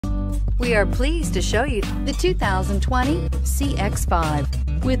We are pleased to show you the 2020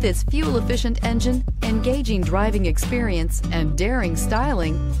 CX-5. With its fuel-efficient engine, engaging driving experience, and daring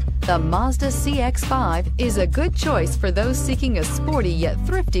styling, the Mazda CX-5 is a good choice for those seeking a sporty yet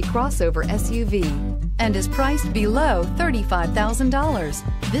thrifty crossover SUV and is priced below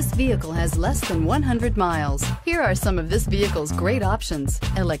 $35,000. This vehicle has less than 100 miles. Here are some of this vehicle's great options: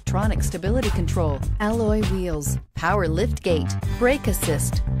 electronic stability control, alloy wheels, power liftgate, brake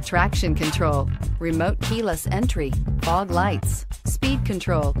assist, traction control, remote keyless entry, fog lights, speed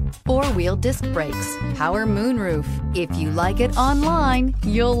control, four-wheel disc brakes, power moonroof. If you like it online,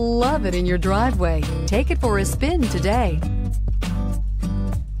 you'll love it in your driveway. Take it for a spin today.